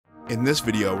In this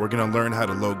video, we're going to learn how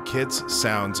to load kits,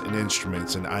 sounds, and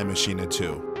instruments in iMaschine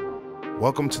 2.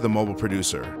 Welcome to the mobile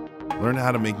producer. Learn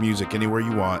how to make music anywhere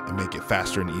you want and make it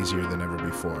faster and easier than ever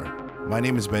before. My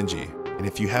name is Benji, and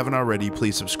if you haven't already,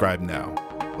 please subscribe now.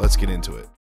 Let's get into it.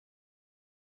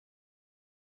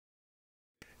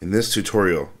 In this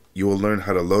tutorial, you will learn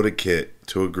how to load a kit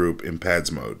to a group in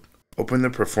pads mode. Open the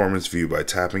performance view by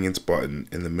tapping its button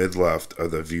in the mid-left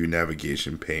of the view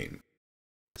navigation pane.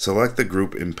 Select the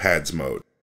group in pads mode.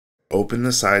 Open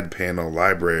the side panel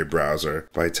library browser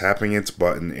by tapping its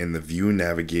button in the view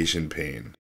navigation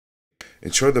pane.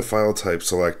 Ensure the file type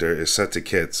selector is set to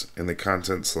kits and the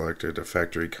content selector to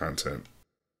factory content.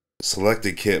 Select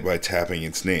the kit by tapping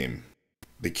its name.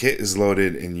 The kit is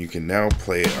loaded and you can now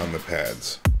play it on the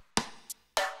pads.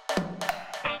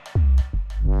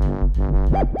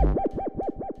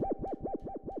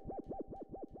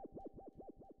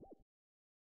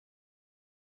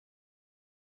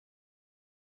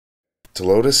 To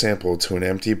load a sample to an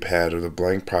empty pad or the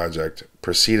blank project,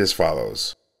 proceed as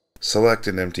follows. Select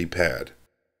an empty pad.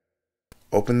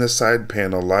 Open the side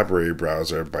panel library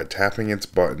browser by tapping its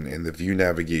button in the view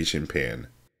navigation pane.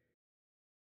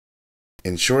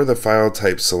 Ensure the file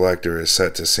type selector is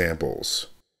set to samples.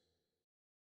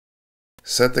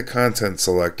 Set the content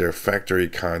selector factory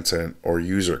content or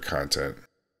user content.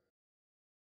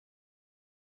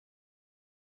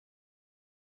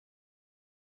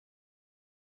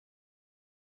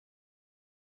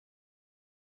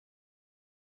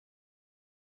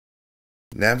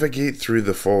 Navigate through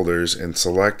the folders and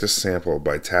select a sample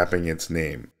by tapping its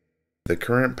name. The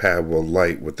current pad will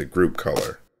light with the group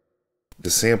color.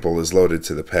 The sample is loaded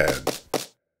to the pad.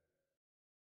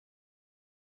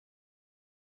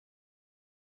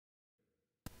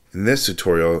 In this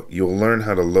tutorial, you will learn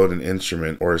how to load an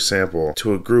instrument or a sample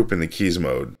to a group in the keys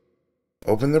mode.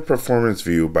 Open the performance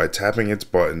view by tapping its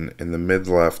button in the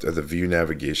mid-left of the view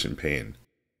navigation pane.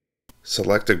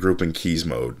 Select a group in keys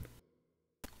mode.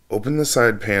 Open the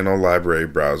side panel library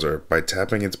browser by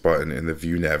tapping its button in the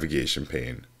view navigation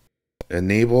pane.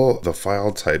 Enable the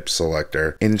file type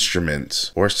selector,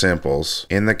 instruments, or samples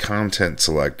in the content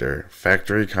selector,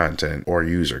 factory content, or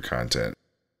user content.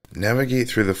 Navigate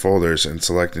through the folders and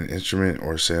select an instrument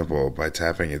or sample by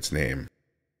tapping its name.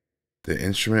 The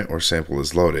instrument or sample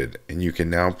is loaded, and you can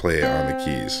now play it on the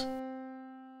keys.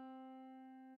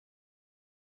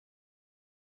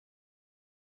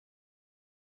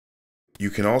 You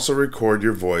can also record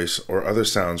your voice or other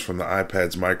sounds from the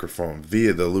iPad's microphone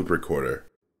via the loop recorder.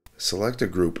 Select a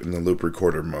group in the loop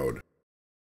recorder mode.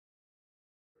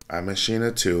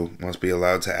 iMaschine 2 must be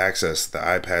allowed to access the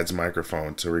iPad's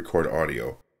microphone to record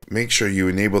audio. Make sure you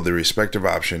enable the respective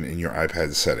option in your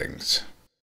iPad settings.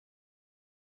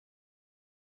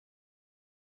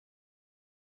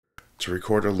 To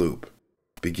record a loop,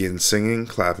 begin singing,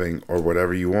 clapping, or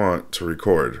whatever you want to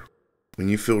record. When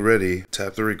you feel ready,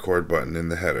 tap the record button in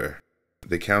the header.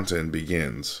 The countdown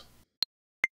begins.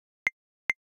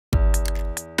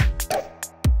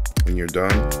 When you're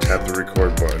done, tap the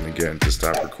record button again to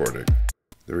stop recording.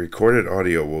 The recorded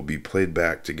audio will be played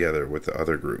back together with the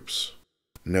other groups.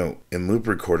 Note, in loop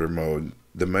recorder mode,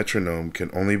 the metronome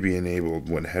can only be enabled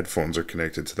when headphones are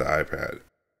connected to the iPad.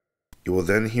 You will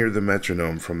then hear the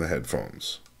metronome from the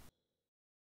headphones.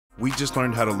 We just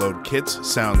learned how to load kits,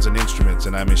 sounds, and instruments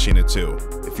in iMaschine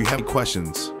 2. If you have any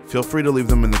questions, feel free to leave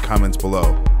them in the comments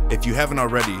below. If you haven't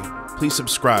already, please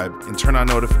subscribe and turn on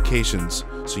notifications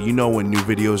so you know when new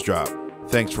videos drop.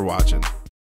 Thanks for watching.